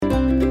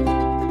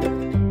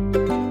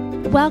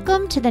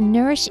Welcome to the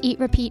Nourish, Eat,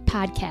 Repeat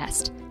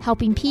podcast,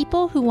 helping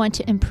people who want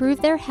to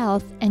improve their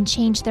health and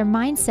change their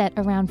mindset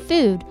around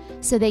food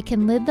so they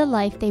can live the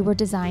life they were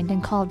designed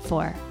and called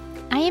for.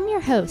 I am your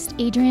host,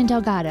 Adrienne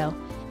Delgado,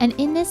 and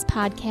in this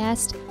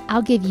podcast,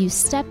 I'll give you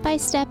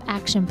step-by-step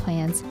action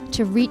plans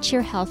to reach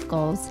your health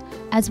goals,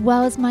 as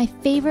well as my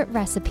favorite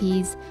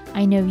recipes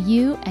I know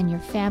you and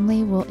your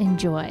family will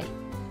enjoy.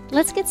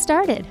 Let's get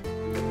started.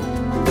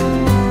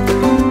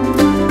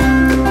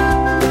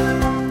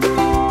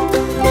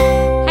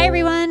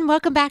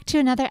 Welcome back to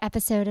another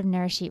episode of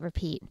Nourish, Eat,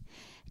 Repeat.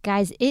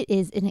 Guys, it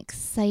is an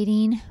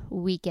exciting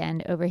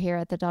weekend over here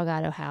at the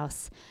Delgado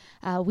house.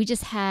 We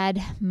just had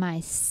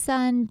my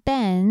son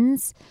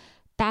Ben's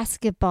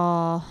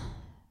basketball,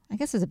 I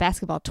guess it was a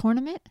basketball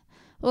tournament,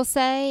 we'll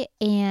say,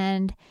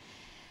 and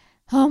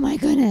oh my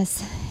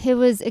goodness, it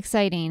was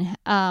exciting.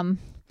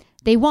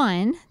 They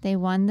won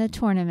the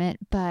tournament,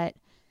 but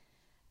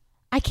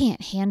I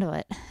can't handle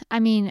it. I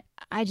mean,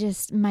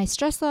 my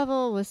stress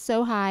level was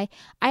so high.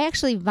 I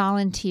actually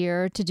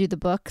volunteer to do the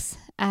books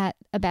at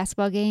a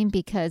basketball game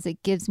because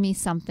it gives me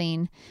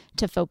something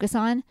to focus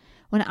on.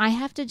 When I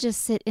have to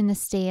just sit in the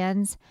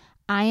stands,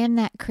 I am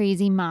that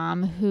crazy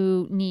mom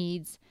who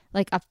needs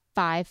like a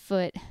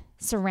 5-foot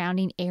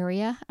surrounding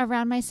area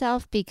around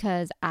myself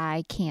because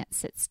I can't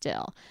sit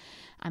still.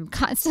 I'm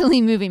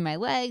constantly moving my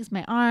legs,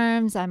 my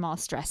arms. I'm all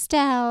stressed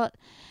out.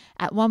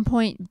 At one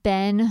point,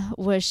 Ben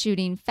was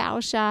shooting foul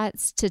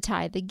shots to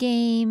tie the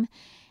game.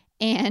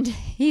 And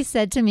he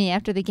said to me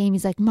after the game,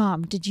 he's like,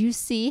 "Mom, did you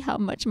see how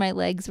much my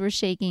legs were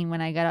shaking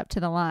when I got up to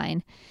the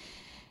line?"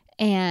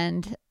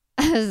 And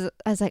I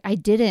was like, I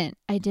didn't,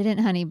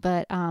 honey.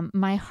 But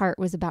my heart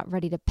was about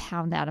ready to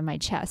pound out of my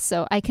chest.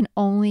 So I can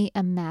only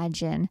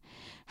imagine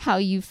how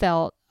you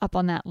felt up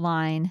on that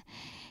line.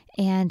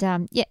 And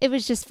it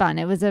was just fun.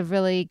 It was a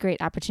really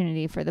great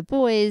opportunity for the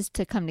boys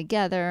to come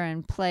together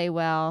and play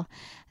well.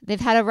 They've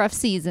had a rough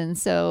season,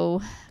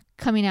 so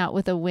coming out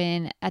with a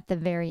win at the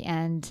very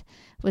end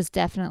was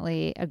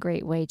definitely a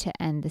great way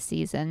to end the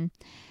season.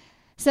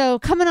 So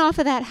coming off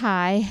of that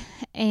high,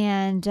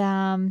 and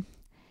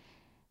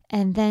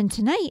then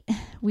tonight,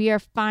 we are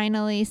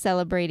finally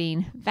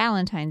celebrating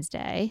Valentine's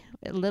Day.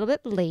 A little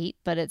bit late,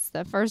 but it's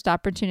the first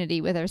opportunity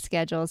with our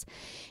schedules.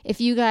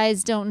 If you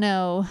guys don't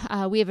know,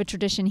 we have a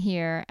tradition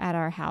here at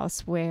our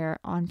house where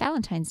on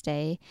Valentine's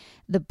Day,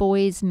 the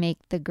boys make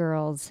the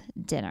girls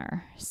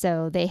dinner.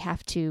 So they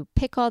have to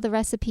pick all the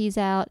recipes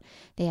out.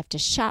 They have to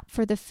shop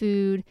for the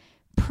food,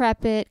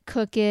 prep it,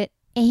 cook it,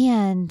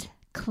 and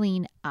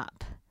clean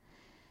up.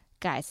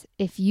 Guys,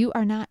 if you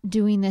are not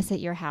doing this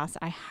at your house,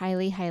 I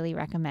highly, highly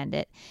recommend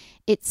it.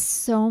 It's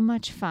so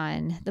much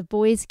fun. The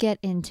boys get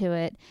into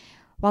it.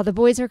 While the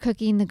boys are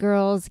cooking, the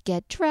girls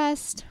get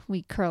dressed.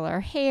 We curl our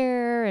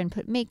hair and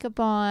put makeup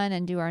on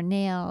and do our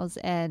nails.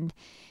 And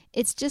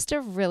it's just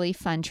a really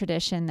fun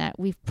tradition that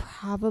we've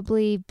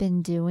probably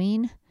been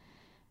doing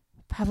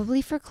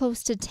for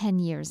close to 10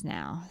 years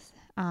now.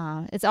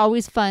 It's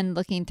always fun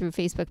looking through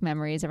Facebook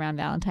memories around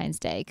Valentine's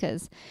Day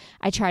because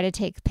I try to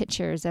take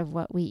pictures of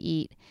what we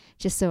eat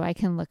just so I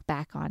can look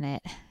back on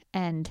it.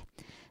 And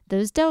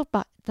those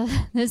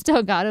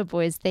Delgado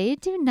boys, they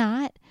do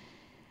not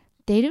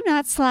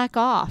slack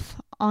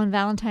off on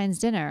Valentine's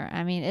dinner.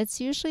 I mean, it's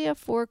usually a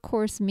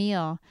 4-course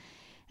meal.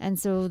 And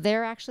so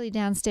they're actually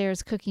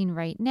downstairs cooking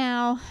right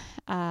now.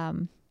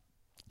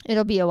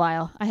 It'll be a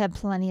while. I have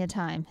plenty of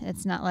time.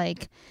 It's not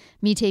like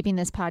me taping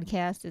this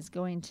podcast is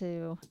going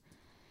to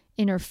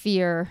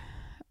interfere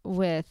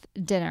with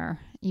dinner.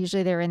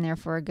 Usually they're in there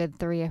for a good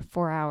 3 or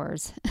 4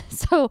 hours.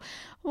 So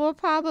we'll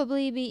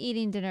probably be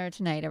eating dinner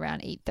tonight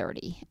around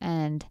 8:30,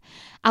 and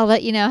I'll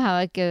let you know how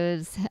it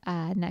goes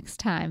next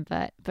time,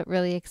 but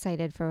really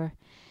excited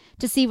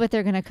to see what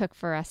they're going to cook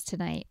for us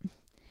tonight.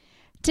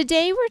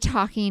 Today we're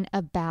talking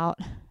about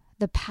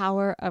the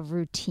power of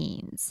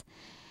routines.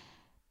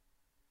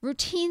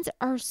 Routines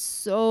are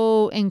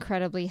so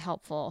incredibly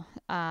helpful.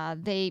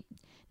 They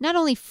not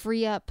only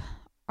free up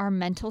our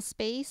mental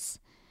space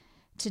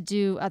to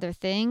do other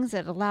things,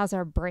 it allows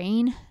our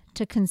brain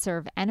to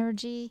conserve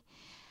energy,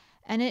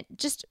 and it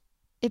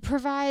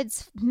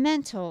provides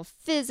mental,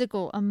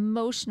 physical,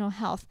 emotional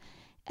health.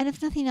 And if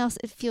nothing else,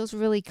 it feels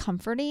really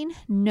comforting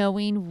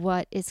knowing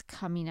what is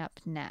coming up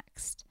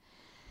next.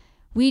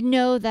 We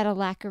know that a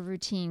lack of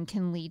routine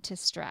can lead to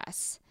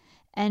stress,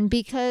 and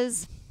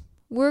because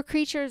we're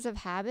creatures of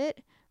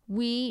habit,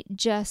 we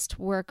just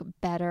work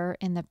better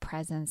in the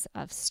presence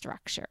of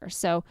structure.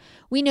 So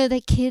we know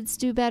that kids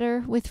do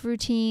better with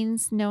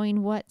routines,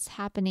 knowing what's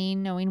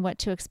happening, knowing what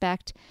to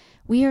expect.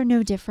 We are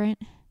no different.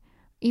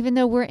 Even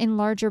though we're in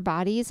larger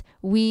bodies,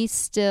 we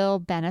still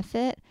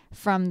benefit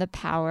from the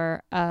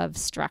power of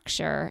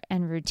structure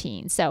and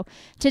routine. So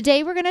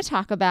today we're going to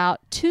talk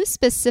about 2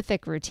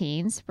 specific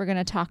routines. We're going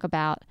to talk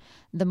about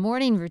the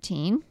morning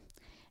routine,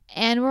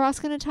 and we're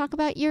also going to talk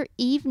about your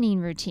evening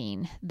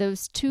routine,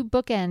 those 2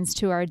 bookends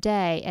to our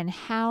day, and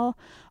how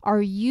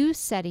are you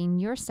setting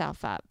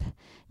yourself up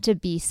to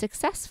be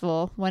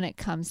successful when it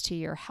comes to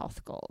your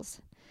health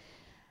goals.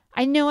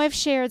 I know I've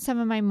shared some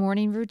of my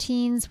morning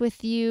routines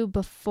with you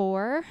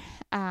before.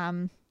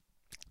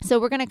 So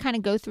we're going to kind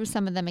of go through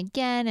some of them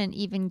again and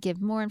even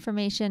give more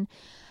information.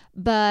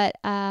 But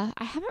I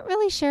haven't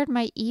really shared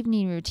my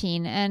evening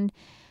routine. And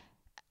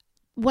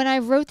when I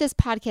wrote this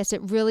podcast,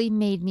 it really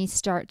made me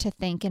start to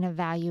think and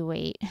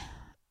evaluate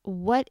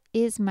what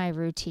is my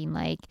routine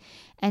like,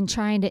 and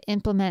trying to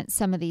implement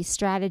some of these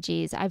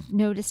strategies. I've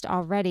noticed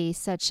already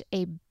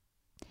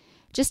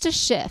just a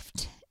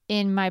shift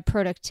in my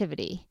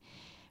productivity,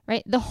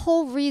 right? The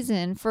whole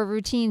reason for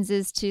routines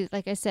is to,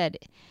 like I said,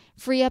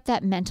 free up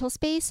that mental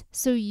space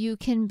so you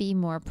can be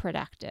more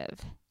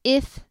productive,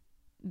 if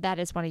that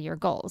is one of your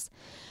goals.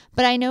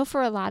 But I know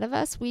for a lot of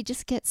us, we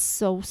just get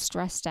so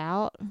stressed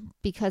out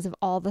because of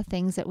all the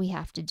things that we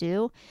have to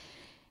do.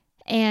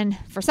 And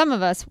for some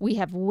of us, we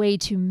have way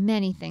too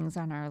many things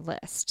on our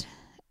list.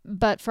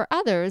 But for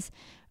others,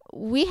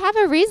 we have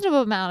a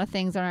reasonable amount of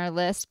things on our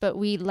list, but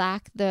we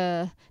lack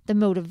the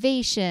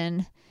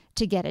motivation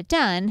to get it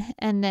done.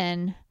 And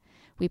then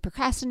we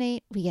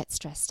procrastinate, we get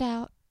stressed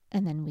out,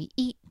 and then we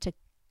eat to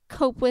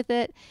cope with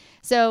it.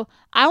 So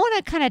I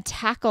want to kind of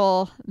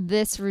tackle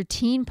this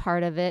routine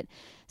part of it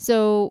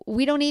so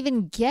we don't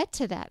even get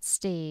to that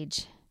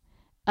stage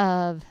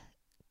of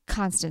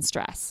constant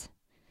stress.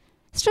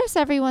 Stress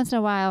every once in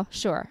a while,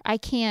 sure. I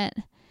can't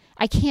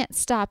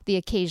stop the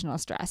occasional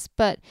stress.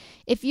 But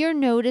if you're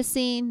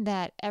noticing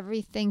that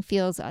everything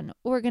feels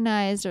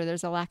unorganized or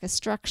there's a lack of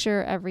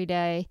structure every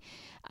day,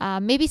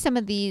 maybe some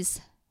of these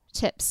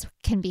tips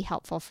can be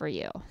helpful for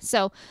you.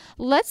 So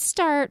let's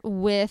start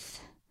with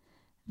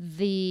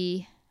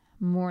the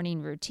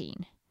morning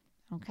routine.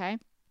 Okay.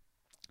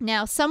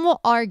 Now, some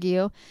will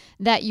argue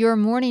that your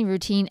morning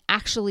routine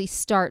actually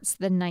starts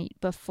the night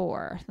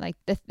before. Like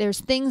there's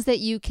things that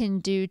you can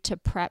do to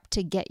prep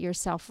to get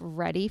yourself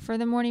ready for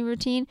the morning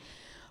routine.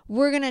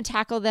 We're going to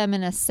tackle them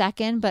in a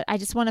second, but I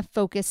just want to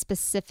focus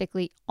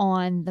specifically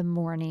on the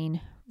morning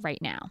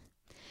right now.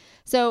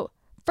 So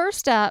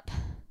first up,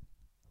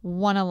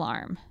 one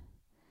alarm.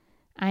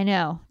 I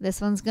know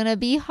this one's going to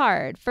be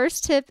hard.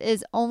 First tip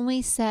is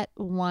only set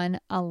one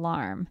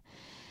alarm.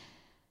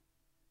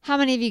 How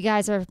many of you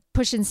guys are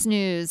pushing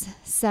snooze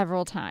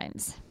several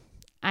times?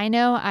 I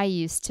know I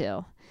used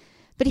to.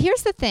 But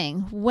here's the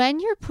thing. When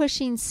you're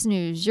pushing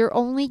snooze, you're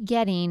only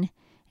getting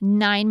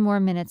 9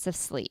 more minutes of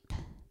sleep.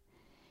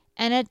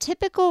 And a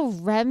typical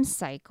REM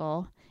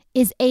cycle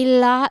is a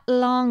lot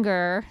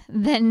longer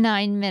than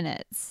 9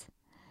 minutes,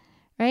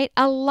 right?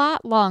 A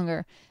lot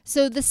longer.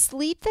 So the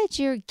sleep that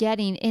you're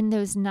getting in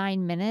those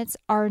 9 minutes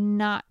are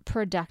not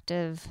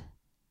productive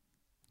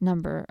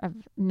number of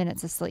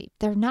minutes of sleep.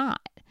 They're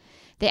not.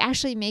 They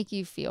actually make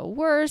you feel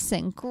worse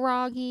and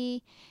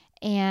groggy.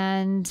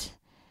 And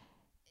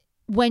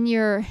when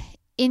you're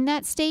in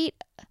that state,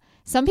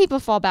 some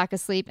people fall back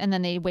asleep and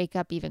then they wake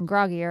up even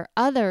groggier.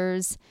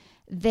 Others,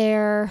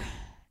 they're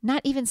not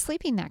even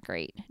sleeping that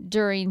great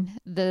during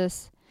the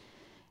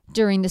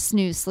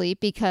snooze sleep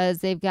because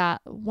they've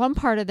got one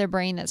part of their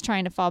brain that's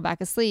trying to fall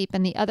back asleep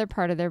and the other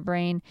part of their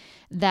brain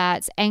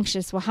that's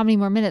anxious. Well, how many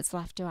more minutes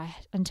left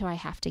until I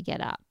have to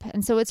get up?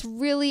 And so it's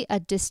really a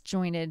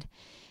disjointed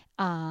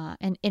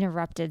and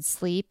interrupted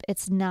sleep. I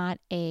was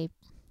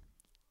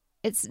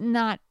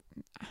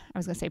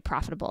going to say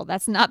profitable.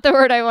 That's not the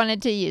word I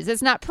wanted to use.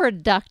 It's not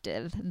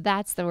productive.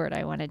 That's the word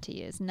I wanted to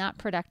use. Not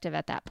productive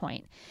at that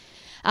point.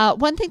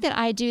 One thing that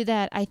I do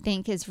that I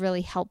think is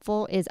really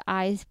helpful is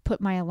I put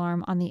my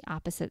alarm on the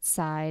opposite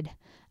side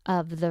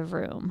of the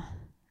room.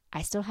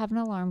 I still have an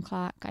alarm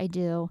clock. I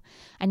do.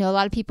 I know a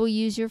lot of people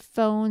use your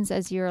phones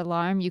as your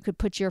alarm. You could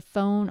put your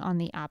phone on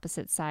the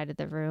opposite side of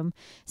the room.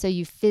 So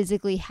you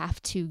physically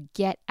have to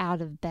get out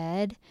of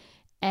bed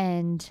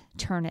and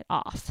turn it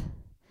off.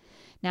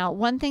 Now,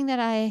 one thing that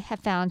I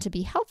have found to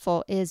be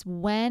helpful is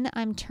when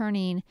I'm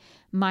turning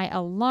my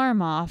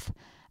alarm off,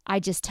 I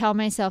just tell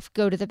myself,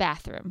 go to the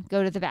bathroom,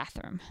 go to the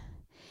bathroom.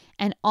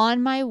 And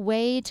on my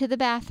way to the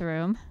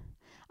bathroom,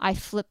 I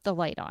flip the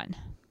light on.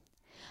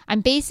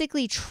 I'm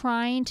basically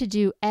trying to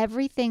do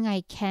everything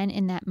I can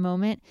in that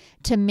moment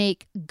to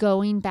make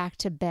going back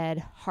to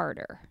bed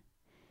harder.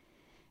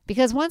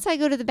 Because once I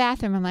go to the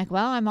bathroom, I'm like,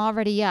 well, I'm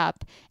already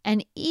up.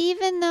 And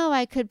even though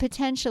I could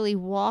potentially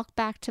walk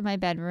back to my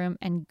bedroom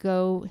and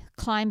go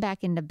climb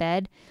back into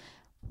bed,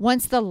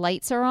 once the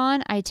lights are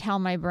on, I tell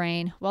my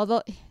brain, well,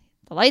 the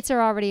lights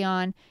are already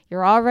on.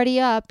 You're already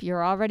up.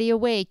 You're already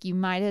awake. You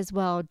might as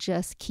well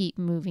just keep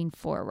moving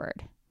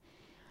forward.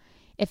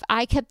 If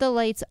I kept the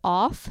lights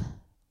off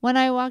when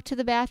I walked to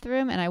the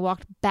bathroom and I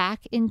walked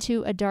back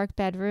into a dark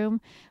bedroom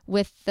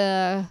with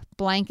the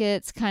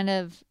blankets kind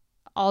of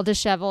all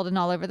disheveled and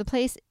all over the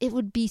place, it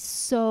would be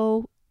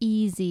so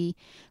easy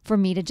for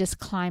me to just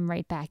climb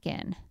right back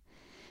in.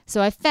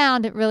 So I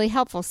found it really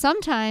helpful.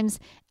 Sometimes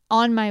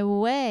on my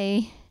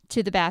way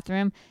to the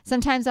bathroom,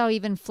 sometimes I'll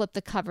even flip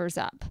the covers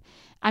up.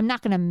 I'm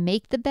not going to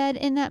make the bed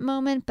in that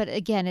moment, but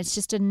again, it's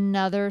just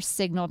another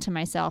signal to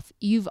myself.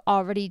 You've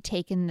already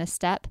taken the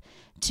step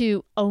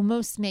to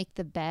almost make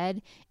the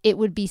bed. It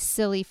would be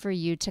silly for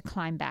you to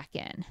climb back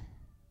in.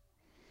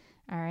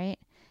 All right.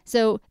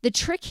 So the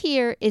trick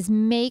here is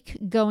make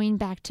going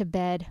back to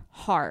bed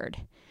hard.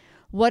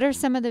 What are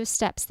some of those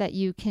steps that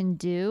you can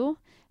do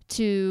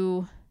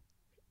to,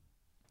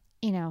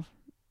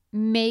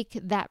 make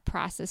that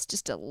process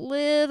just a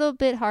little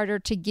bit harder,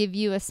 to give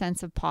you a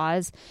sense of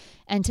pause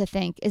and to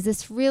think, is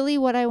this really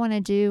what I want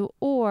to do?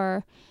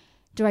 Or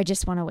do I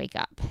just want to wake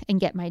up and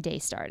get my day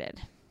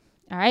started?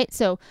 All right.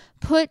 So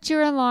put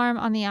your alarm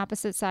on the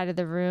opposite side of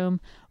the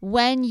room.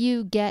 When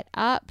you get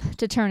up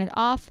to turn it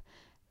off,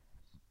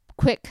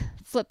 quick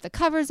flip the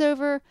covers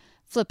over,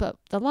 flip up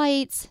the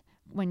lights.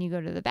 When you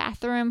go to the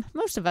bathroom,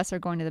 most of us are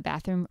going to the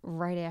bathroom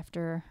right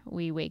after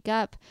we wake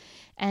up.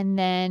 And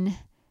then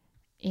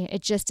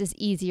it just is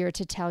easier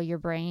to tell your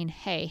brain,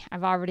 hey,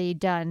 I've already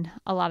done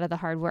a lot of the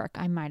hard work.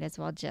 I might as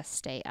well just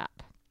stay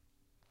up.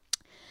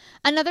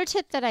 Another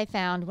tip that I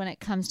found when it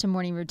comes to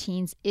morning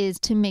routines is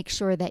to make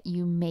sure that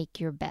you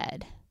make your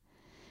bed.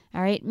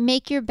 All right,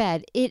 make your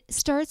bed. It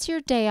starts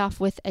your day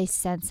off with a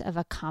sense of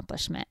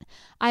accomplishment.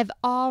 I've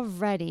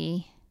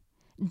already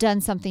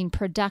done something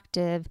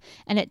productive,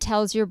 and it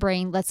tells your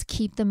brain, let's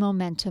keep the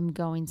momentum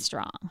going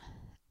strong.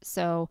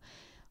 So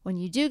when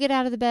you do get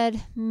out of the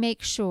bed,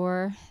 make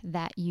sure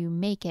that you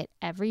make it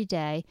every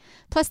day.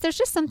 Plus, there's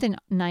just something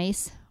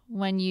nice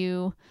when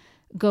you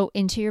go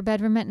into your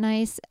bedroom at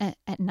night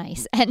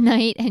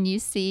and you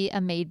see a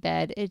made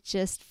bed. It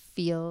just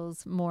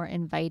feels more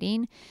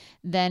inviting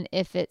than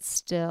if it's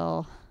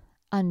still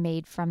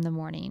unmade from the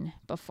morning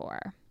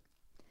before.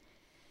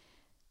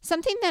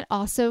 Something that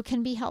also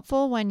can be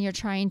helpful when you're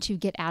trying to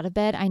get out of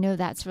bed, I know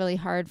that's really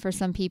hard for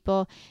some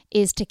people,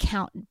 is to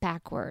count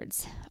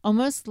backwards,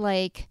 almost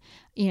like,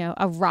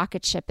 a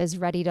rocket ship is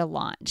ready to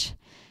launch.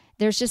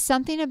 There's just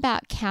something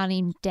about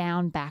counting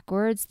down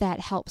backwards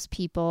that helps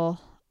people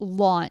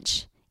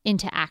launch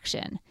into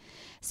action.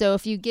 So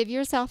if you give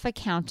yourself a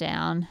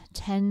countdown,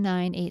 10,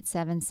 9, 8,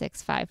 7,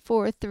 6, 5,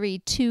 4, 3,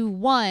 2,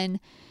 1,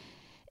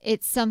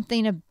 it's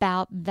something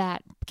about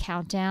that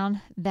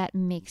countdown that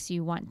makes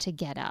you want to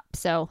get up.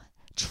 So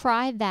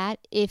try that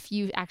if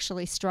you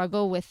actually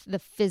struggle with the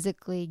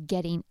physically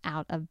getting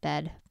out of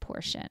bed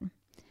portion.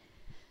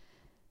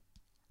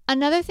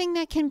 Another thing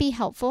that can be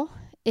helpful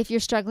if you're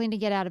struggling to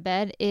get out of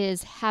bed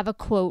is have a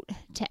quote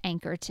to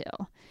anchor to.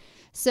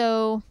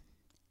 So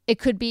it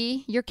could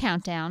be your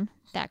countdown.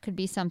 That could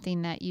be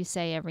something that you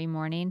say every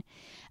morning.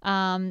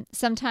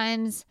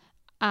 Sometimes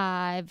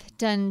I've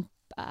done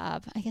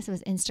I guess it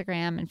was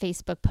Instagram and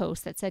Facebook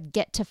posts that said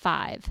get to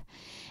 5.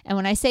 And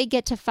when I say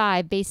get to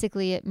 5,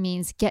 basically it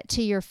means get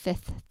to your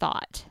 5th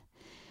thought.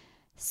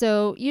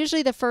 So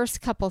usually the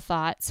first couple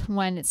thoughts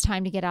when it's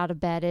time to get out of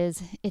bed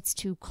is it's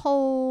too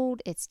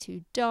cold, it's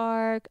too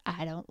dark,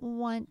 I don't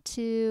want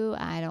to,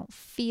 I don't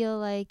feel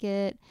like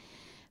it.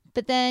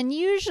 But then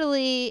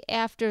usually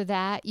after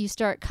that, you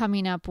start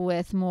coming up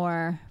with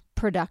more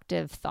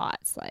productive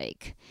thoughts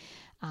like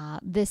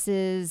this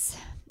is,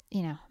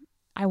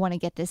 I want to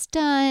get this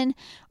done,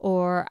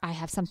 or I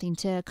have something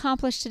to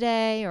accomplish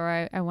today,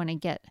 or I want to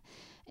get,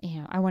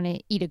 I want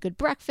to eat a good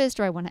breakfast,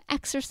 or I want to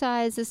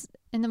exercise this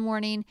in the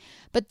morning.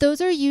 But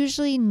those are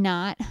usually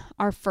not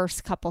our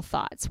first couple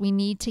thoughts. We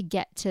need to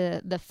get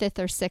to the 5th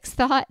or 6th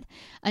thought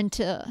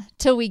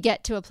until we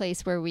get to a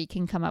place where we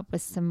can come up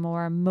with some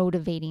more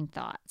motivating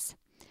thoughts.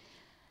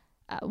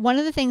 One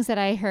of the things that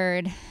I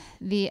heard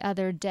the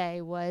other day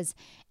was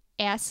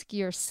ask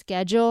your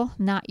schedule,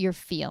 not your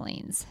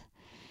feelings.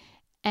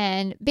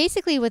 And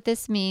basically what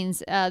this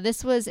means,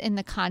 this was in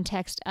the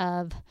context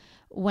of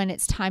when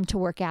it's time to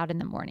work out in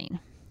the morning,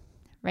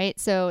 right?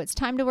 So it's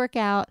time to work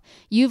out.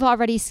 You've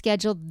already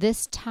scheduled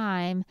this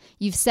time.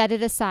 You've set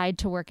it aside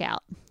to work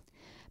out.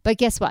 But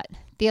guess what?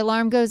 The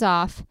alarm goes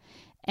off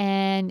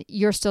and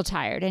you're still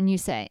tired and you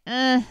say,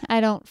 I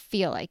don't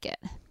feel like it.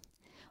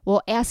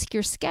 Well, ask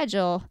your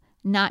schedule,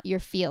 not your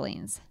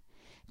feelings.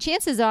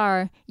 Chances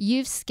are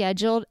you've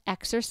scheduled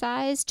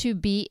exercise to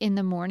be in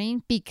the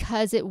morning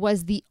because it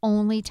was the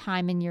only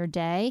time in your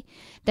day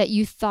that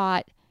you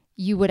thought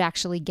you would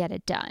actually get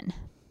it done.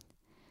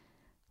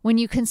 When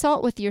you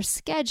consult with your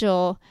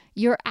schedule,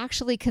 you're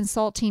actually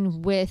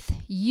consulting with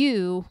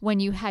you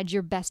when you had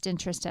your best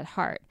interest at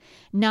heart,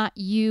 not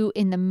you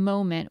in the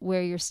moment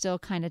where you're still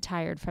kind of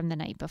tired from the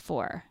night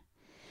before.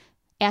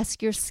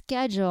 Ask your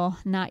schedule,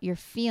 not your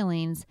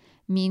feelings,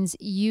 means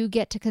you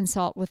get to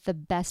consult with the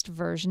best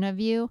version of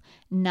you,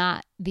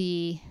 not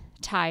the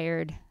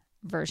tired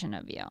version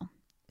of you.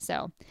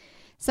 So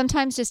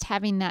sometimes just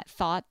having that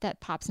thought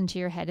that pops into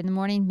your head in the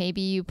morning,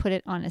 maybe you put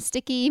it on a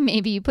sticky,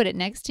 maybe you put it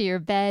next to your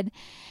bed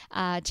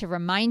to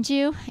remind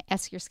you.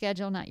 Ask your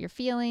schedule, not your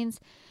feelings.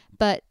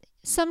 But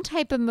some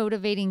type of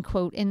motivating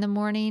quote in the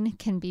morning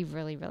can be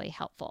really, really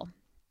helpful.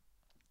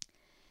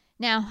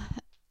 Now,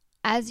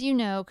 as you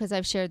know, because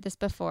I've shared this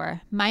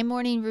before, my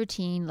morning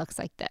routine looks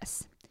like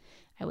this.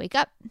 I wake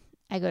up,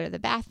 I go to the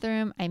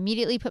bathroom, I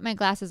immediately put my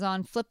glasses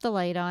on, flip the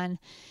light on.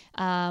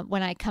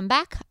 When I come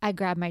back, I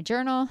grab my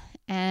journal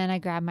and I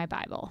grab my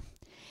Bible.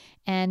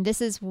 And this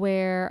is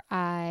where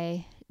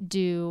I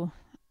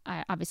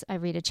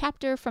read a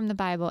chapter from the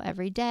Bible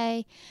every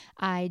day.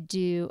 I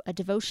do a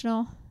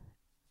devotional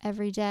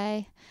every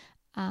day.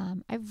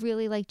 I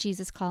really like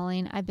Jesus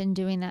Calling. I've been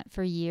doing that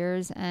for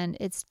years, and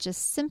it's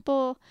just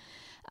simple.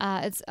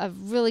 It's a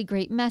really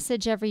great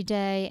message every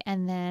day,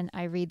 and then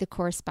I read the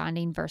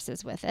corresponding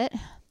verses with it.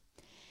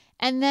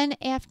 And then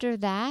after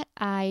that,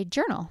 I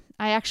journal.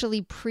 I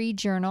actually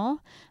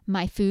pre-journal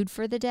my food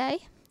for the day.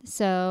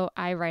 So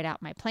I write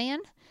out my plan.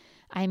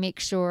 I make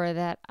sure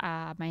that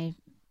my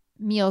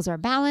meals are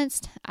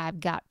balanced.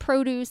 I've got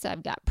produce,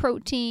 I've got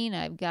protein,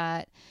 I've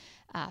got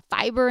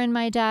fiber in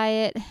my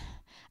diet.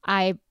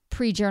 I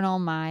pre-journal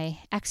my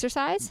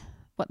exercise,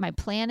 what my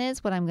plan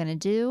is, what I'm going to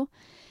do.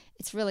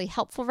 It's really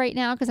helpful right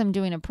now because I'm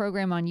doing a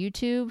program on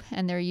YouTube,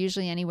 and they're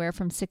usually anywhere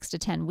from 6 to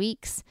 10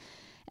 weeks.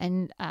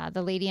 And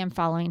the lady I'm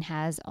following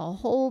has a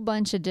whole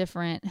bunch of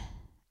different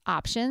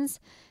options.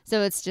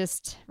 So it's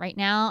just right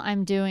now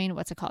I'm doing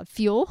what's it called?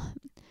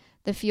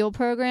 The Fuel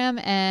program,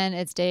 and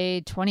it's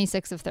day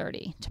 26 of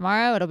 30.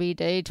 Tomorrow it'll be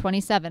day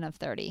 27 of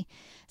 30.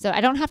 So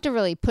I don't have to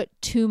really put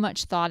too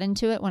much thought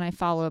into it when I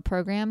follow a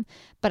program,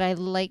 but I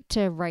like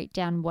to write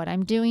down what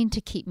I'm doing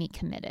to keep me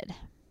committed.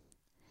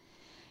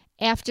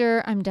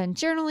 After I'm done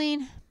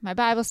journaling, my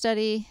Bible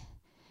study,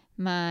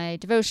 my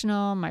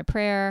devotional, my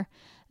prayer,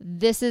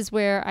 this is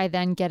where I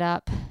then get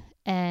up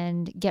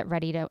and get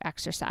ready to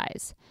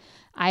exercise.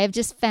 I have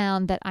just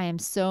found that I am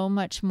so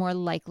much more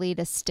likely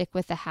to stick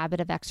with the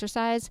habit of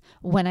exercise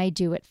when I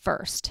do it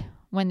first,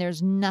 when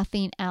there's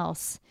nothing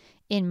else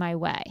in my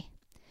way.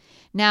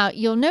 Now,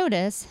 you'll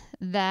notice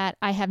that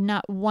I have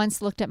not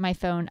once looked at my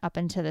phone up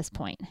until this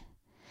point.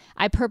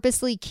 I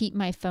purposely keep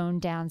my phone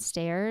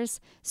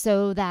downstairs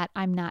so that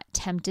I'm not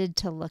tempted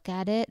to look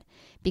at it,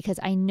 because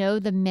I know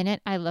the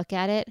minute I look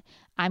at it,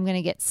 I'm going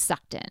to get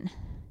sucked in.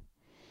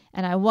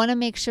 And I want to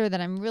make sure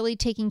that I'm really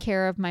taking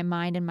care of my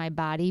mind and my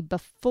body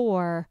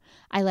before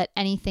I let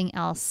anything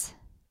else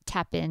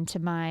tap into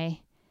my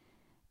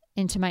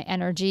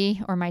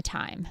energy or my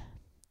time.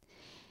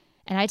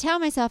 And I tell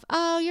myself,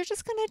 oh, you're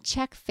just going to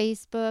check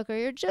Facebook, or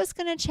you're just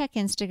going to check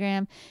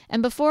Instagram.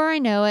 And before I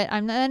know it,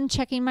 I'm then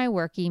checking my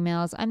work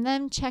emails. I'm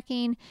then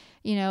checking,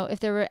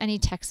 if there were any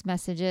text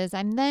messages.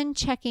 I'm then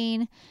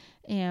checking,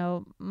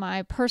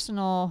 my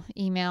personal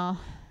email,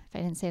 if I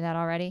didn't say that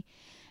already.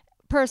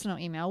 Personal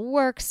email,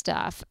 work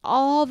stuff,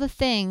 all the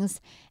things.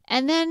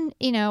 And then,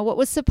 what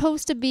was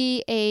supposed to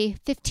be a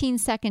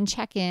 15-second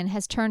check-in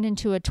has turned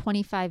into a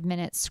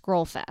 25-minute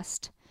scroll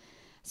fest.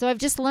 So I've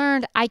just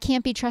learned I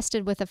can't be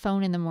trusted with a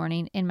phone in the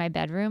morning in my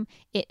bedroom.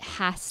 It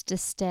has to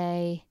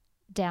stay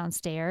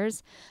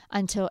downstairs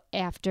until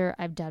after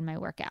I've done my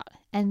workout.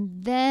 And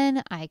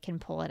then I can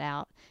pull it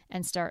out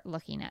and start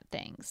looking at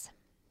things.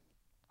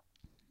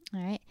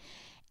 All right.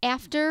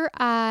 After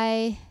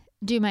I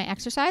do my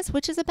exercise,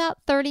 which is about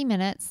 30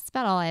 minutes. It's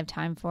about all I have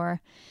time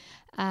for.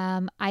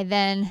 I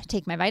then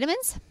take my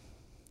vitamins,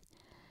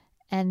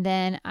 and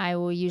then I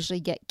will usually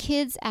get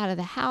kids out of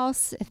the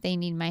house if they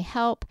need my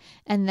help,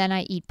 and then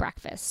I eat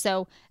breakfast.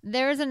 So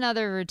there's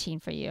another routine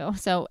for you.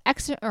 So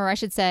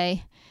exercise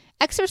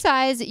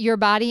your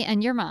body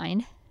and your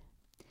mind,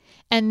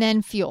 and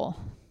then fuel.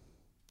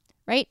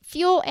 Right?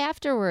 Fuel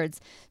afterwards.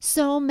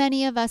 So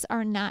many of us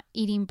are not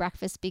eating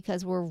breakfast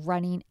because we're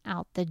running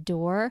out the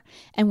door,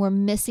 and we're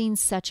missing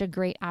such a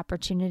great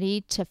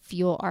opportunity to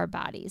fuel our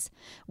bodies.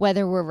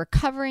 Whether we're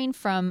recovering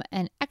from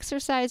an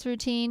exercise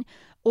routine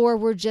or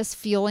we're just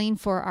fueling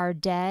for our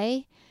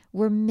day,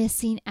 we're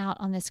missing out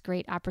on this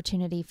great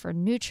opportunity for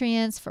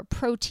nutrients, for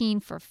protein,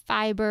 for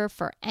fiber,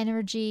 for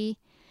energy.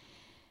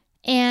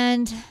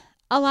 And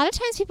a lot of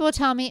times people will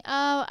tell me,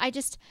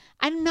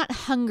 I'm not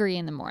hungry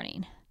in the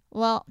morning.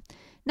 Well,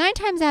 9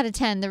 times out of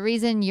 10, the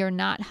reason you're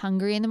not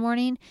hungry in the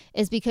morning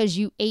is because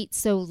you ate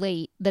so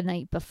late the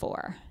night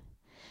before.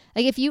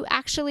 Like if you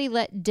actually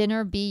let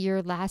dinner be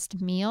your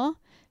last meal,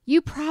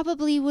 you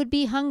probably would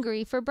be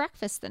hungry for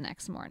breakfast the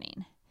next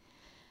morning.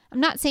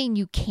 I'm not saying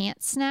you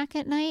can't snack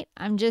at night.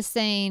 I'm just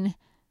saying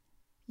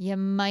you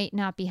might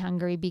not be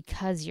hungry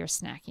because you're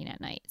snacking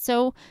at night.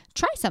 So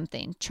try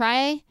something.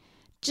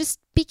 Just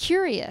be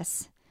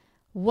curious.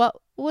 What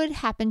would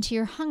happen to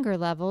your hunger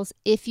levels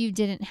if you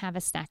didn't have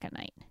a snack at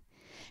night?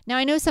 Now,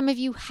 I know some of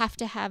you have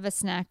to have a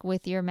snack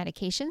with your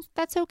medications.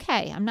 That's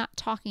okay. I'm not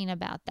talking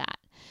about that.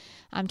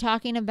 I'm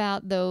talking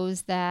about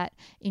those that,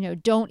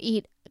 don't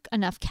eat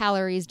enough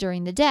calories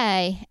during the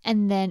day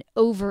and then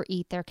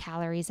overeat their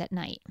calories at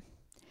night.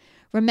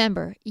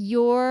 Remember,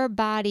 your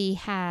body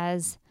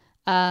has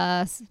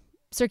a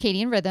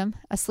circadian rhythm,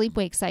 a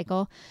sleep-wake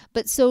cycle,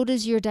 but so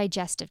does your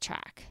digestive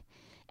tract.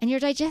 And your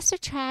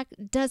digestive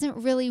tract doesn't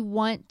really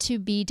want to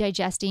be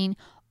digesting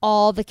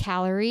all the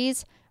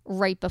calories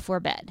right before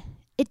bed.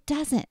 It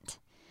doesn't.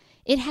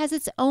 It has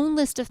its own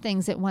list of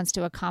things it wants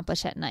to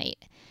accomplish at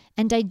night.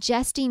 And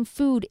digesting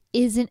food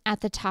isn't at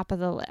the top of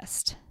the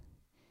list.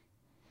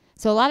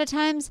 So a lot of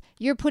times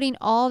you're putting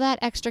all that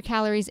extra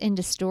calories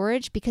into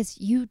storage because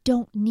you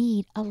don't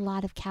need a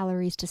lot of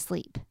calories to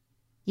sleep.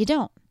 You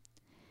don't.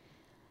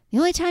 The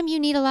only time you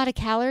need a lot of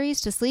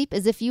calories to sleep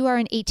is if you are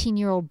an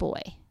 18-year-old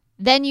boy.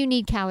 Then you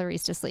need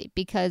calories to sleep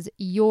because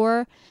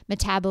your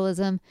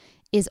metabolism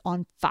is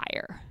on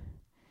fire.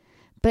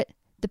 But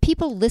The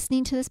people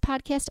listening to this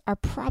podcast are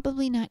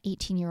probably not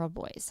 18-year-old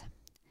boys.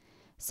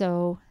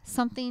 So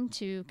something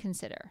to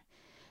consider.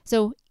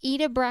 So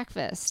eat a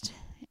breakfast.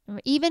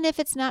 Even if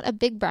it's not a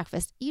big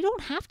breakfast, you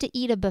don't have to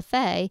eat a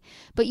buffet,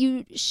 but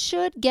you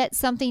should get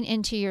something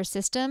into your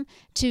system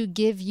to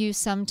give you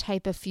some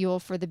type of fuel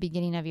for the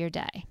beginning of your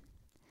day.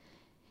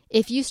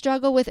 If you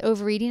struggle with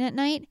overeating at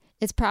night,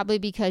 it's probably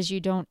because you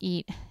don't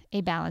eat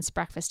a balanced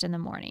breakfast in the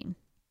morning.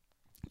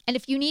 And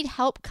if you need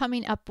help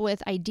coming up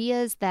with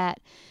ideas that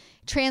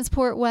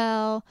transport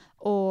well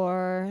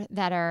or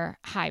that are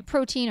high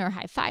protein or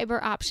high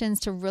fiber options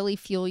to really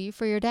fuel you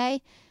for your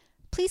day,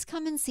 please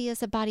come and see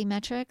us at Body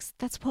Metrics.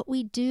 That's what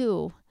we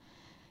do.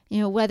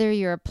 You know, whether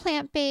you're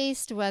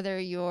plant-based, whether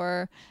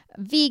you're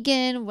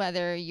vegan,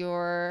 whether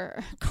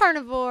you're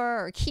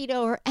carnivore or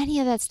keto or any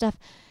of that stuff,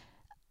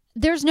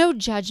 there's no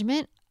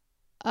judgment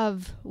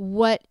of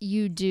what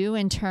you do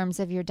in terms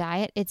of your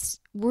diet.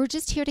 We're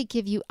just here to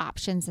give you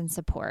options and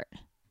support.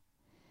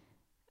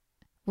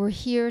 We're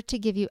here to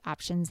give you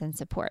options and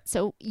support.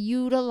 So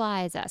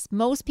utilize us.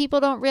 Most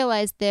people don't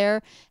realize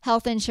their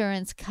health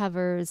insurance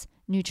covers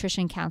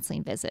nutrition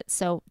counseling visits.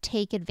 So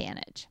take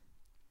advantage.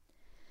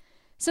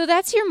 So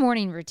that's your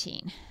morning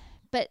routine.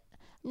 But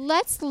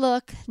let's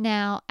look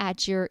now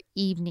at your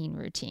evening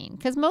routine,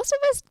 because most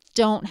of us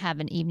don't have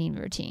an evening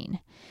routine,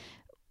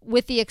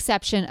 with the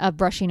exception of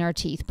brushing our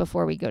teeth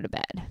before we go to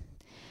bed.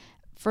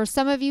 For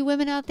some of you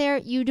women out there,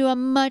 you do a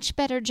much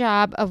better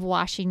job of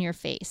washing your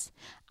face.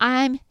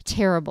 I'm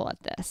terrible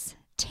at this.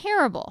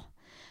 Terrible.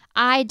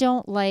 I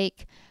don't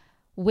like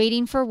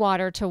waiting for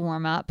water to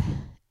warm up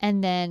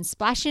and then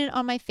splashing it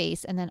on my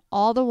face and then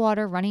all the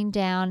water running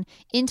down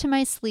into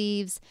my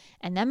sleeves,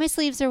 and then my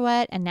sleeves are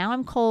wet and now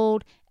I'm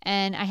cold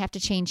and I have to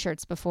change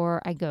shirts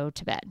before I go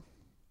to bed.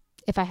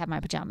 If I have my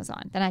pajamas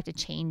on, then I have to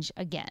change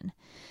again.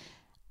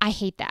 I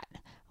hate that.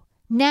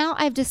 Now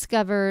I've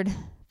discovered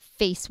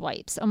face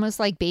wipes, almost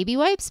like baby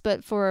wipes,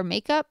 but for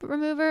makeup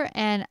remover.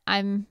 And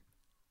I'm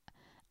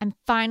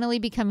finally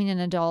becoming an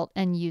adult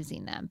and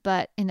using them.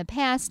 But in the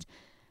past,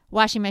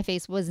 washing my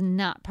face was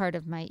not part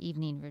of my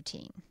evening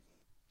routine.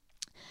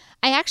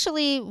 I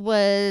actually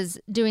was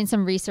doing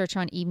some research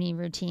on evening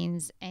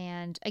routines.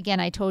 And again,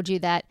 I told you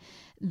that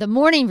the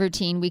morning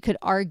routine, we could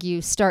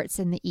argue, starts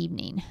in the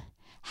evening.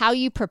 How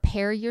you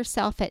prepare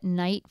yourself at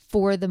night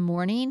for the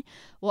morning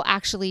will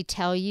actually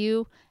tell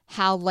you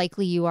how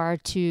likely you are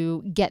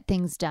to get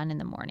things done in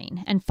the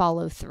morning and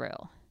follow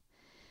through.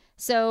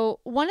 So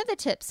one of the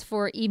tips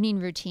for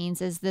evening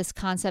routines is this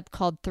concept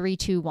called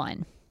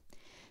 3-2-1.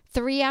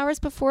 3 hours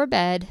before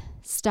bed,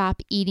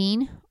 stop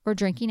eating or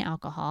drinking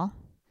alcohol.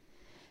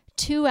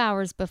 2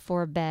 hours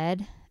before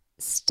bed,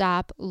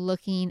 stop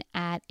looking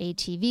at a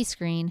TV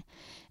screen.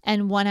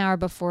 And 1 hour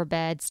before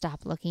bed,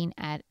 stop looking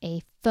at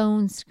a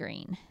phone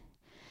screen.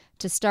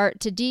 To start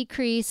to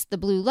decrease the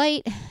blue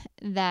light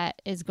that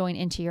is going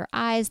into your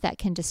eyes that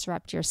can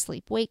disrupt your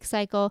sleep-wake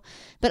cycle,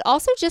 but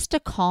also just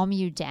to calm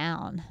you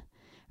down,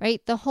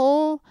 right? The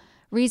whole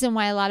reason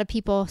why a lot of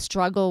people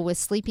struggle with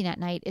sleeping at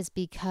night is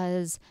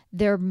because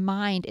their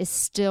mind is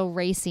still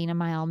racing a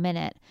mile a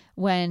minute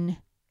when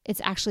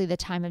it's actually the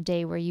time of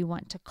day where you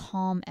want to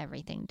calm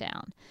everything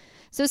down.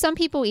 So some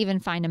people even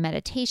find a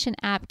meditation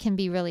app can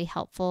be really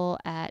helpful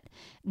at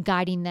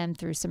guiding them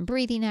through some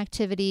breathing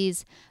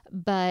activities.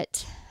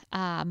 But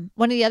one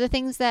of the other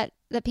things that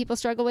people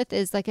struggle with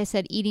is, like I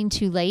said, eating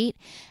too late.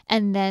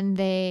 And then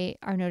they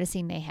are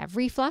noticing they have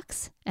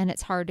reflux and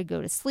it's hard to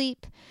go to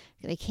sleep.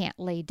 They can't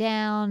lay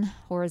down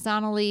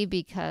horizontally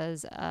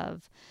because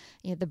of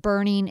the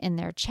burning in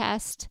their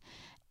chest.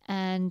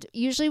 And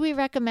usually we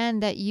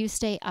recommend that you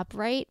stay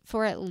upright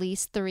for at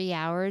least 3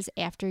 hours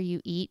after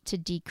you eat to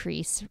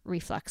decrease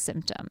reflux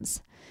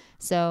symptoms.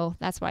 So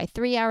that's why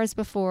 3 hours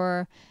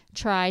before,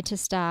 try to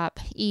stop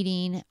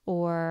eating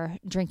or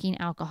drinking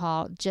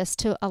alcohol just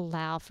to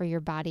allow for your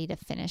body to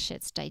finish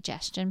its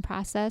digestion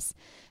process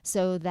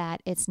so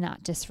that it's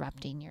not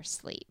disrupting your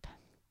sleep.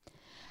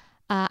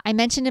 I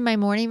mentioned in my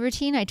morning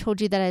routine, I told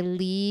you that I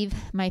leave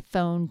my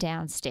phone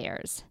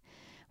downstairs.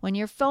 When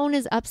your phone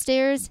is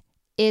upstairs,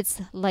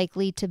 it's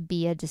likely to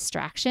be a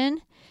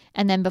distraction.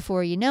 And then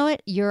before you know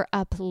it, you're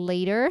up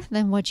later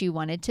than what you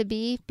wanted to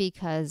be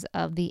because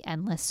of the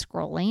endless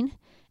scrolling.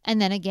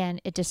 And then again,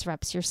 it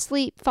disrupts your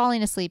sleep,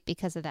 falling asleep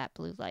because of that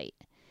blue light.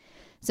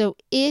 So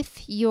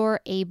if you're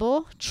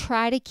able,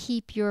 try to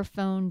keep your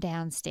phone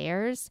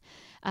downstairs.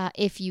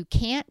 If you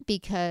can't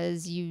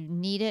because you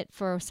need it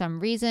for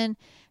some reason,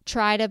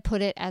 try to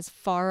put it as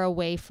far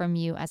away from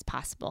you as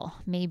possible.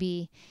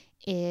 Maybe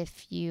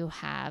if you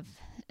have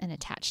an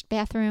attached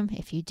bathroom.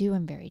 If you do,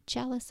 I'm very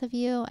jealous of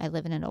you. I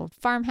live in an old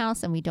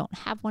farmhouse and we don't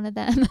have one of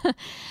them.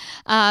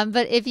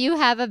 But if you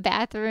have a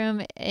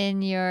bathroom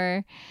in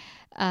your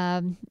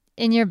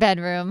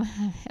bedroom,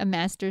 a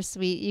master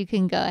suite, you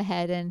can go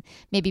ahead and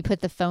maybe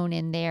put the phone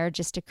in there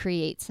just to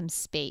create some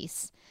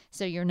space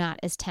so you're not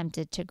as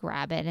tempted to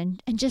grab it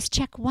and just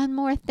check one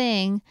more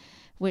thing,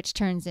 which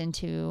turns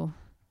into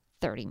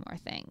 30 more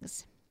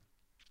things.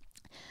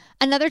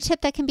 Another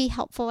tip that can be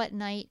helpful at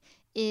night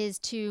is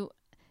to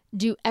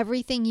do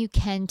everything you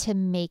can to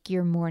make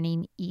your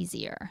morning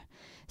easier.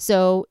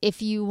 So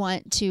if you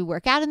want to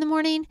work out in the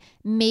morning,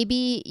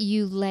 maybe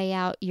you lay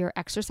out your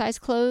exercise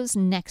clothes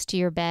next to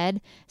your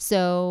bed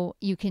so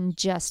you can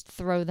just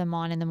throw them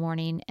on in the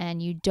morning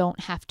and you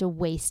don't have to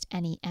waste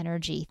any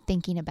energy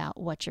thinking about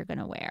what you're going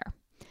to wear.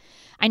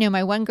 I know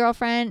my one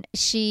girlfriend,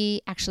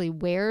 she actually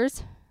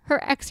wears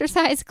her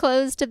exercise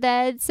clothes to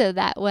bed so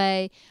that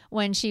way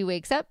when she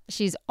wakes up,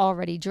 she's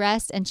already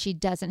dressed and she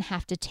doesn't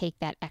have to take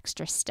that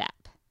extra step.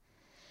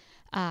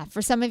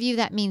 For some of you,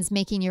 that means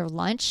making your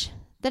lunch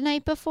the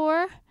night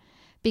before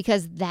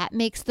because that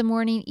makes the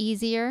morning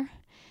easier.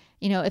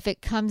 You know, if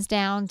it comes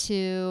down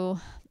to,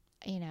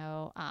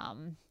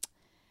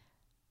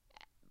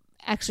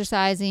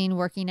 exercising,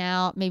 working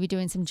out, maybe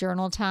doing some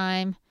journal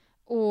time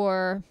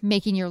or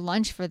making your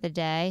lunch for the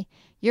day,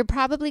 you're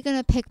probably going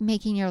to pick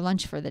making your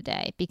lunch for the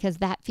day because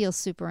that feels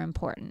super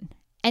important.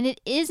 And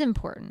it is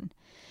important,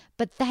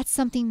 but that's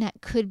something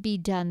that could be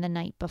done the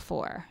night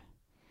before.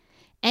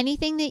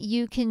 Anything that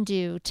you can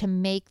do to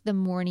make the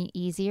morning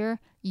easier,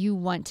 you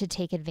want to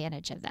take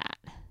advantage of that.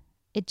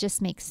 It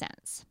just makes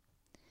sense.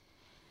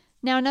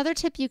 Now, another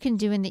tip you can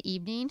do in the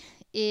evening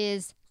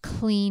is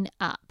clean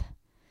up.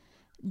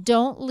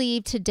 Don't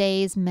leave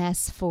today's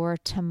mess for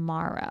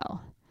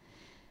tomorrow.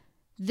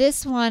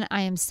 This one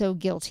I am so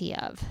guilty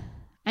of.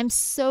 I'm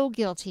so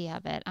guilty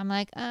of it. I'm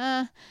like,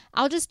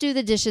 I'll just do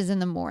the dishes in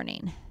the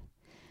morning.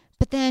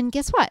 But then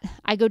guess what?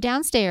 I go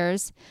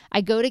downstairs,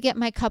 I go to get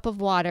my cup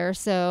of water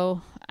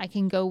so I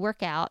can go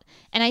work out,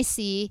 and I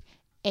see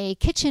a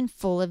kitchen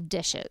full of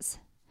dishes.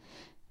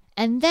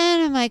 And then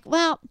I'm like,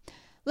 well,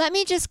 let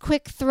me just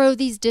quick throw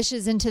these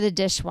dishes into the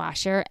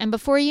dishwasher. And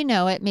before you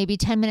know it, maybe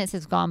 10 minutes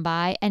has gone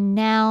by, and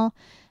now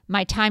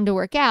my time to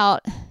work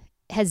out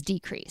has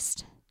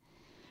decreased,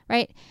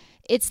 right?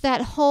 It's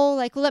that whole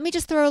like, well, let me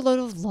just throw a load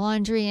of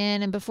laundry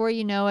in. And before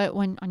you know it,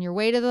 when on your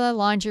way to the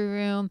laundry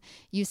room,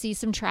 you see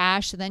some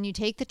trash. So then you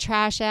take the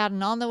trash out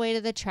and on the way to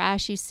the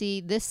trash, you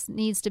see this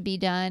needs to be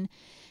done.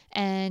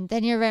 And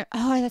then you're,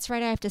 oh, that's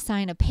right. I have to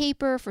sign a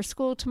paper for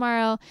school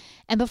tomorrow.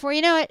 And before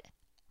you know it,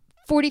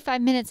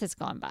 45 minutes has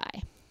gone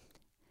by.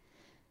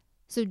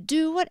 So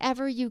do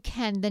whatever you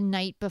can the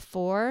night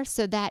before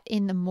so that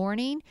in the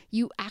morning,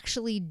 you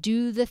actually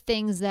do the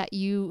things that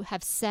you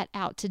have set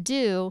out to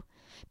do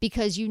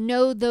because you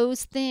know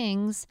those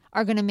things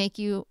are going to make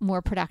you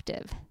more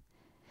productive.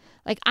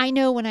 Like I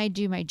know when I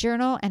do my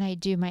journal and I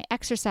do my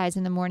exercise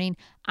in the morning,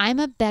 I'm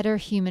a better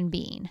human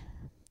being.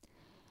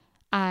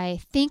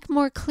 I think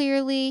more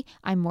clearly,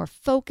 I'm more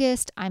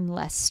focused, I'm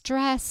less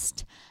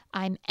stressed,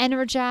 I'm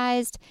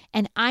energized,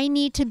 and I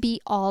need to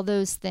be all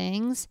those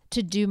things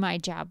to do my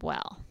job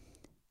well.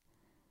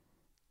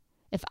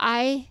 If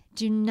I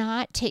do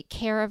not take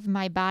care of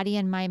my body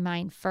and my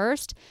mind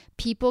first,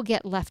 people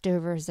get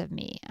leftovers of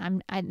me.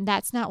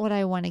 That's not what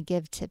I want to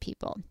give to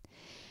people.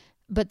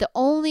 But the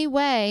only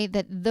way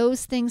that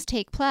those things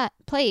take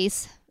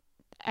place,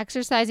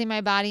 exercising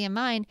my body and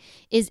mind,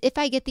 is if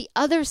I get the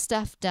other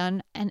stuff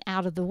done and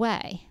out of the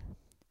way.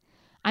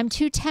 I'm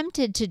too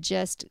tempted to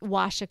just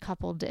wash a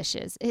couple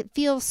dishes. It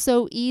feels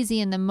so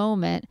easy in the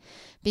moment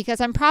because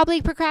I'm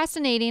probably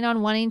procrastinating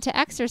on wanting to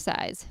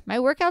exercise. My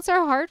workouts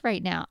are hard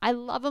right now. I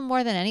love them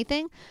more than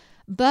anything,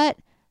 but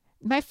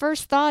my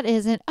first thought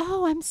isn't,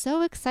 oh, I'm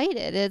so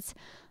excited. It's,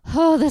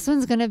 oh, this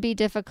one's going to be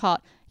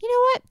difficult. You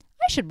know what?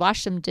 I should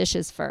wash some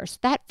dishes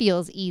first. That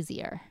feels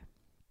easier.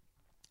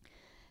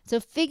 So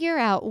figure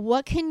out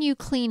what can you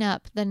clean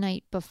up the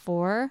night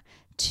before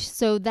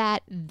so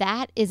that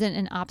that isn't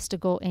an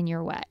obstacle in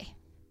your way.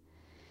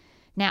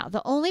 Now,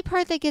 the only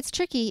part that gets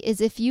tricky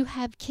is if you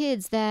have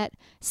kids that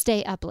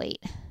stay up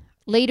late,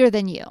 later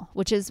than you,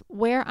 which is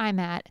where I'm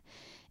at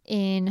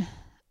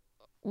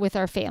with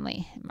our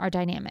family, our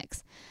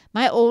dynamics.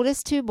 My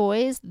oldest two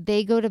boys,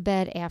 they go to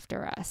bed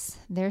after us.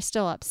 They're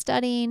still up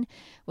studying,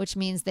 which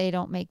means they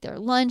don't make their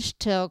lunch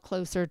till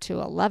closer to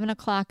 11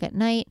 o'clock at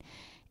night,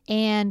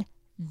 and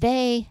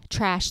they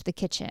trash the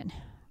kitchen.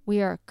 We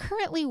are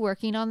currently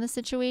working on the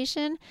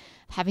situation,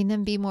 having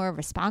them be more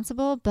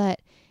responsible,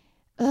 but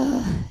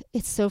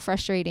it's so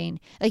frustrating.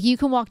 Like you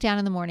can walk down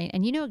in the morning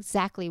and you know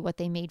exactly what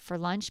they made for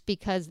lunch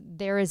because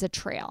there is a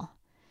trail.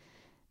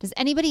 Does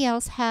anybody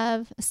else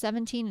have a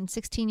 17 and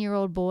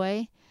 16-year-old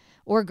boy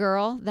or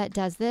girl that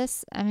does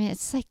this? I mean,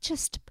 it's like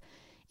just,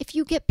 if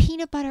you get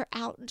peanut butter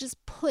out,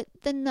 just put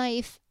the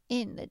knife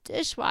in the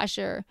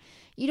dishwasher.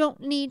 You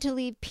don't need to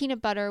leave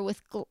peanut butter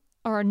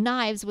or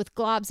knives with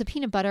globs of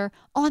peanut butter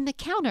on the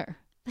counter.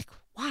 Like,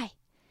 why?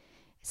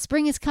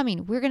 Spring is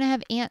coming. We're going to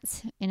have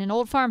ants in an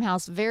old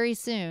farmhouse very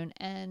soon,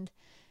 and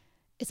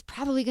it's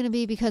probably going to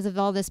be because of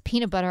all this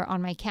peanut butter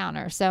on my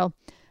counter. So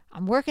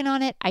I'm working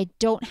on it. I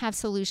don't have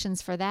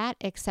solutions for that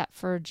except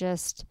for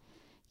just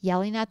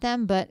yelling at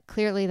them, but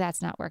clearly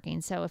that's not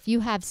working. So if you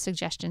have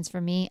suggestions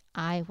for me,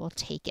 I will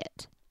take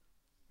it.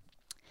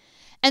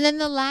 And then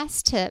the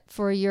last tip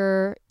for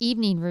your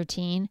evening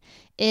routine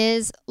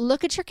is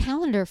look at your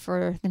calendar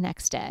for the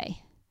next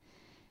day.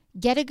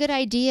 Get a good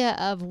idea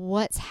of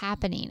what's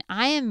happening.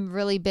 I am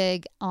really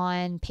big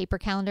on paper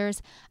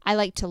calendars. I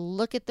like to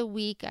look at the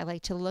week. I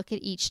like to look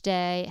at each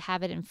day,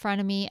 have it in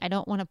front of me. I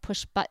don't want to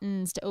push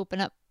buttons to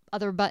open up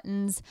other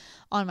buttons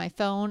on my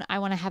phone. I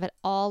want to have it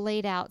all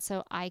laid out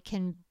so I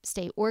can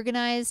stay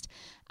organized.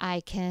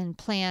 I can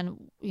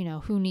plan,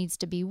 who needs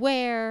to be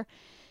where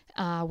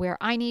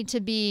I need to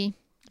be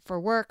for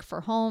work,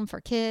 for home, for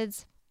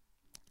kids.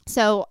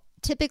 So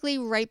typically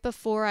right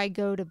before I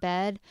go to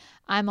bed,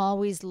 I'm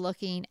always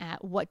looking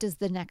at what does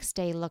the next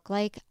day look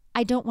like.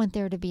 I don't want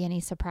there to be any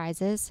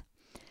surprises.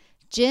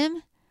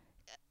 Jim,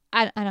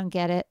 I don't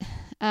get it.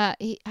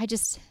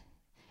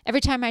 Every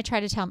time I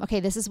try to tell him, okay,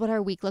 this is what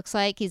our week looks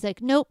like, he's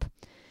like, nope,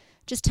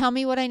 just tell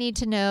me what I need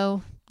to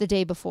know the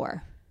day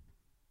before.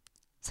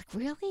 It's like,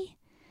 really?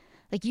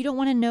 Like, you don't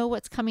want to know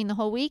what's coming the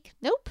whole week?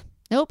 Nope.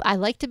 I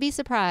like to be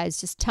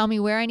surprised. Just tell me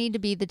where I need to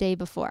be the day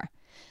before.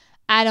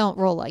 I don't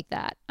roll like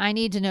that. I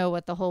need to know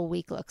what the whole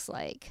week looks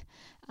like.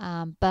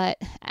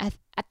 But at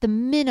the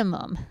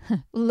minimum,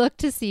 look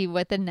to see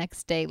what the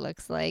next day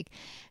looks like,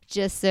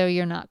 just so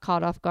you're not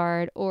caught off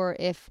guard, or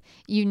if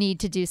you need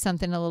to do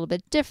something a little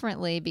bit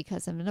differently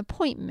because of an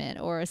appointment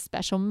or a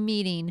special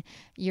meeting,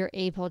 you're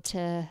able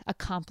to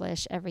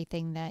accomplish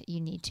everything that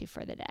you need to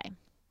for the day.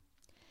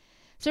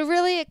 So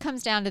really it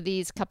comes down to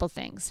these couple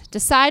things.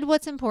 Decide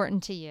what's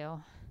important to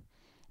you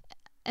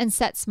and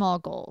set small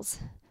goals.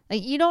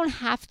 Like, you don't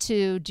have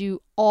to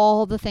do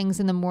all the things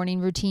in the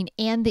morning routine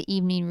and the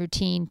evening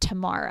routine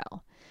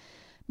tomorrow.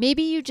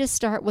 Maybe you just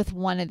start with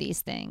one of these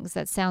things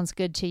that sounds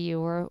good to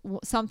you, or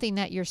something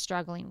that you're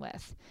struggling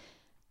with,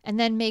 and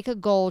then make a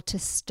goal to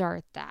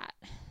start that.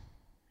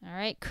 All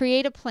right.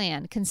 Create a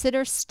plan.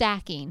 Consider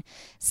stacking.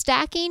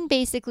 Stacking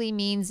basically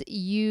means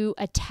you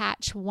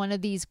attach one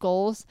of these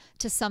goals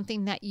to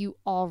something that you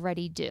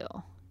already do.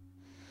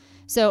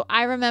 So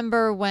I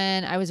remember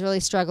when I was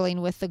really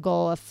struggling with the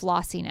goal of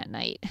flossing at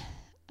night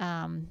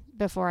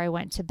before I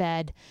went to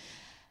bed.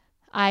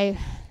 I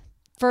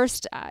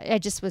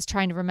just was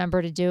trying to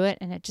remember to do it,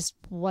 and it just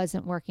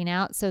wasn't working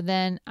out. So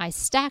then I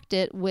stacked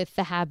it with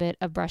the habit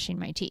of brushing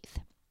my teeth.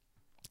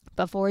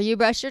 Before you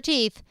brush your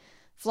teeth,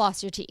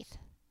 floss your teeth.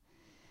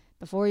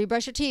 Before you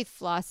brush your teeth,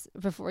 floss.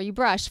 Before you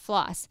brush,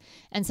 floss.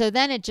 And so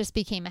then it just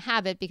became a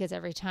habit, because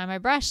every time I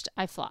brushed,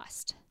 I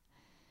flossed.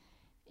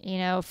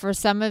 For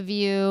some of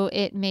you,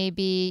 it may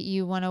be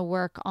you want to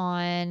work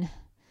on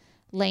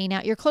laying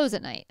out your clothes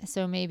at night.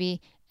 So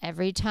maybe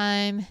every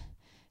time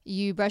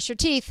you brush your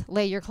teeth,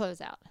 lay your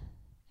clothes out.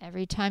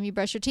 Every time you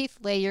brush your teeth,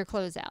 lay your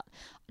clothes out.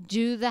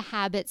 Do the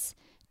habits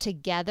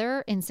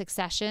together in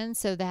succession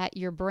so that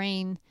your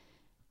brain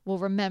will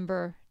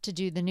remember to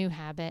do the new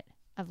habit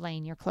of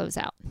laying your clothes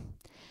out.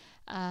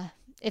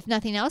 If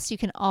nothing else, you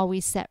can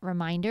always set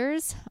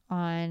reminders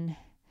on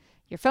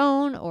your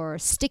phone or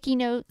sticky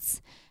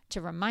notes to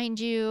remind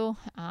you.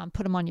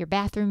 Put them on your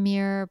bathroom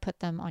mirror, put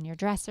them on your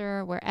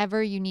dresser,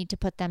 wherever you need to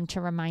put them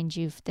to remind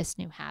you of this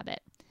new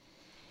habit.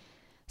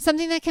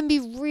 Something that can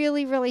be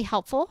really, really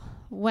helpful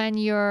when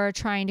you're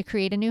trying to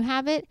create a new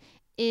habit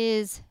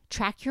is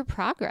track your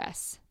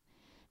progress.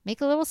 Make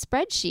a little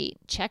spreadsheet,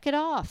 check it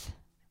off.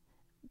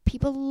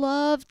 People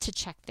love to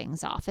check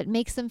things off. It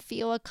makes them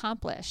feel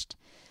accomplished.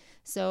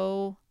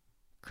 So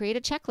create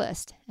a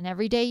checklist, and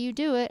every day you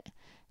do it,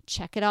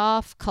 check it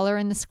off, color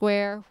in the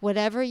square,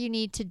 whatever you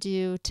need to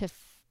do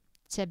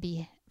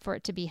for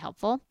it to be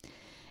helpful.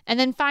 And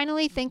then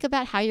finally, think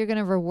about how you're going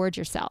to reward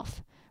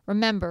yourself.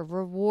 Remember,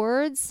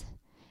 rewards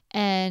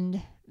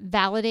and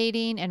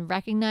validating and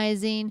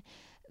recognizing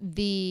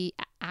the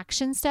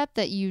action step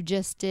that you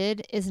just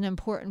did is an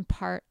important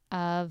part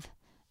of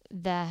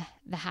the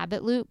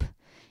habit loop.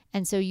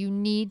 And so you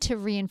need to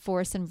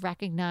reinforce and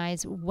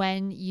recognize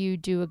when you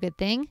do a good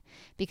thing,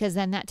 because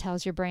then that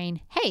tells your brain,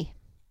 hey,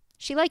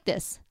 she liked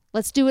this.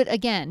 Let's do it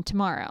again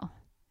tomorrow.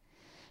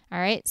 All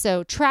right.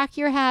 So track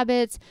your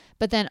habits,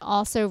 but then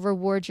also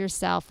reward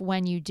yourself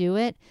when you do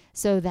it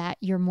so that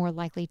you're more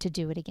likely to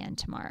do it again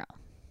tomorrow.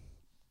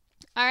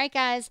 All right,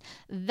 guys,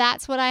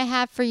 that's what I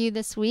have for you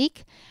this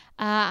week.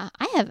 I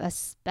have a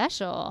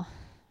special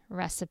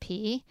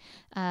recipe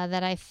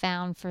that I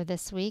found for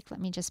this week. Let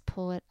me just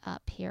pull it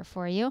up here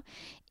for you.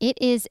 It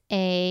is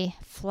a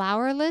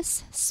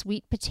flourless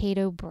sweet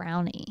potato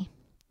brownie.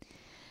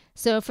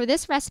 So for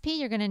this recipe,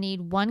 you're going to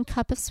need 1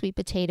 cup of sweet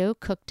potato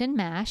cooked and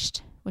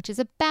mashed, which is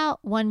about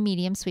 1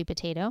 medium sweet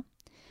potato,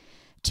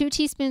 2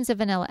 teaspoons of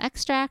vanilla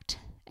extract,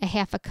 a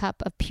half a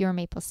cup of pure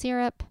maple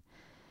syrup,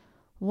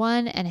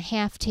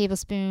 1.5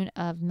 tablespoon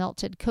of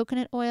melted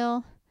coconut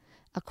oil,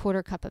 a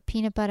 1/4 cup of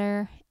peanut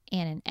butter,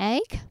 and an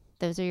egg.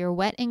 Those are your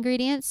wet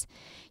ingredients.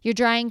 Your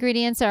dry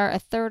ingredients are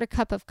 1/3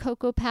 cup of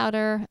cocoa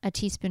powder, a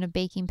teaspoon of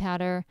baking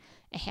powder,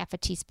 a half a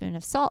teaspoon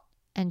of salt,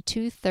 and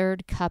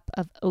 2/3 cup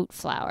of oat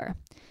flour.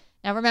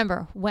 Now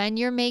remember, when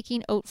you're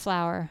making oat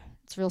flour,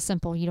 it's real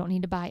simple. You don't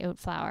need to buy oat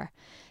flour.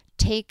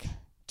 Take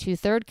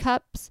 2/3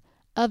 cups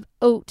of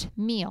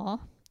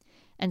oatmeal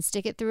and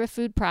stick it through a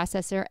food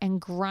processor and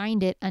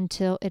grind it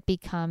until it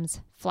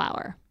becomes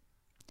flour.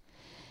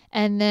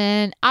 And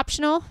then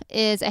optional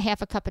is a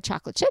half a cup of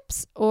chocolate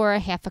chips or a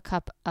half a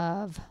cup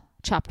of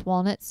chopped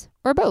walnuts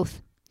or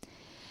both.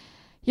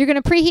 You're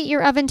going to preheat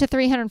your oven to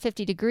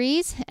 350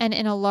 degrees, and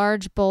in a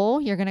large bowl,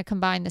 you're going to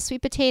combine the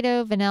sweet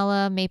potato,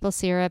 vanilla, maple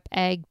syrup,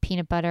 egg,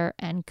 peanut butter,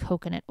 and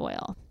coconut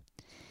oil.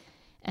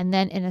 And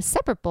then in a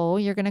separate bowl,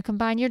 you're going to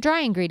combine your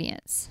dry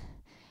ingredients.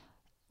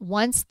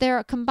 Once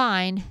they're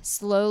combined,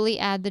 slowly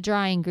add the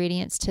dry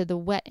ingredients to the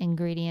wet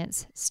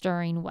ingredients,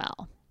 stirring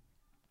well.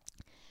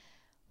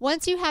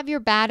 Once you have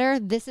your batter,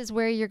 this is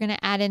where you're going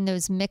to add in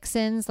those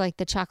mix-ins like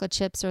the chocolate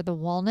chips or the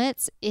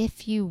walnuts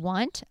if you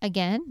want.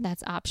 Again,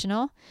 that's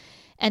optional.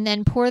 And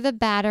then pour the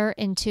batter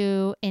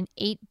into an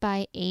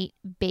 8x8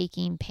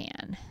 baking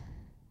pan.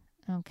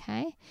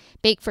 Okay.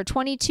 Bake for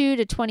 22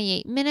 to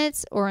 28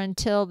 minutes or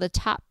until the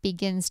top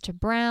begins to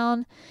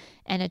brown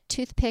and a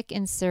toothpick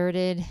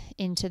inserted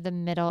into the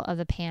middle of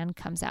the pan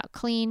comes out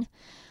clean.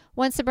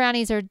 Once the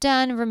brownies are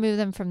done, remove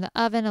them from the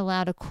oven,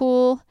 allow to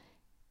cool,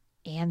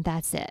 and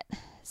that's it.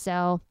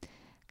 So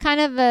kind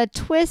of a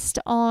twist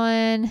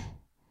on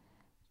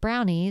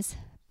brownies,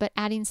 but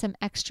adding some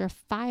extra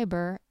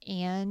fiber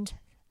and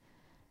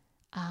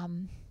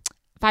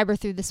fiber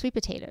through the sweet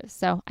potatoes.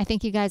 So I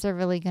think you guys are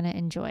really going to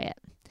enjoy it.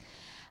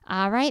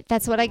 All right,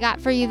 that's what I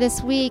got for you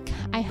this week.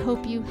 I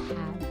hope you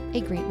have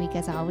a great week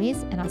as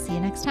always, and I'll see you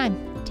next time.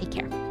 Take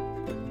care.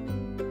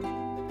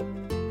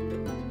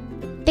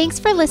 Thanks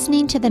for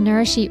listening to the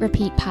Nourish Eat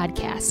Repeat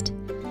podcast.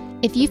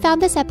 If you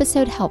found this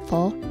episode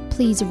helpful,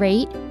 please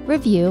rate,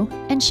 review,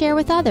 and share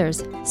with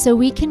others so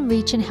we can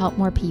reach and help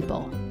more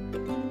people.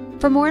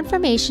 For more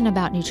information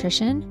about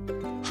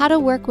nutrition, how to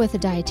work with a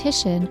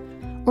dietitian,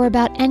 or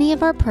about any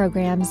of our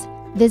programs,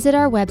 visit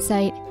our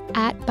website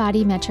at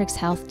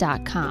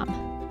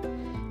bodymetricshealth.com.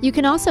 You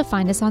can also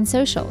find us on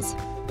socials.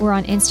 We're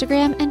on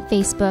Instagram and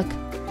Facebook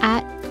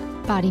at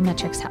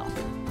Bodymetrics Health.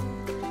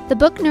 The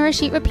book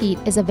Nourish Eat Repeat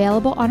is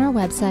available on our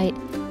website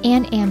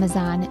and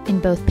Amazon in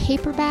both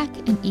paperback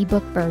and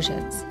ebook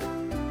versions.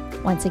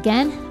 Once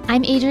again,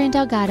 I'm Adrienne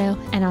Delgado,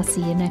 and I'll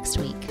see you next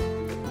week.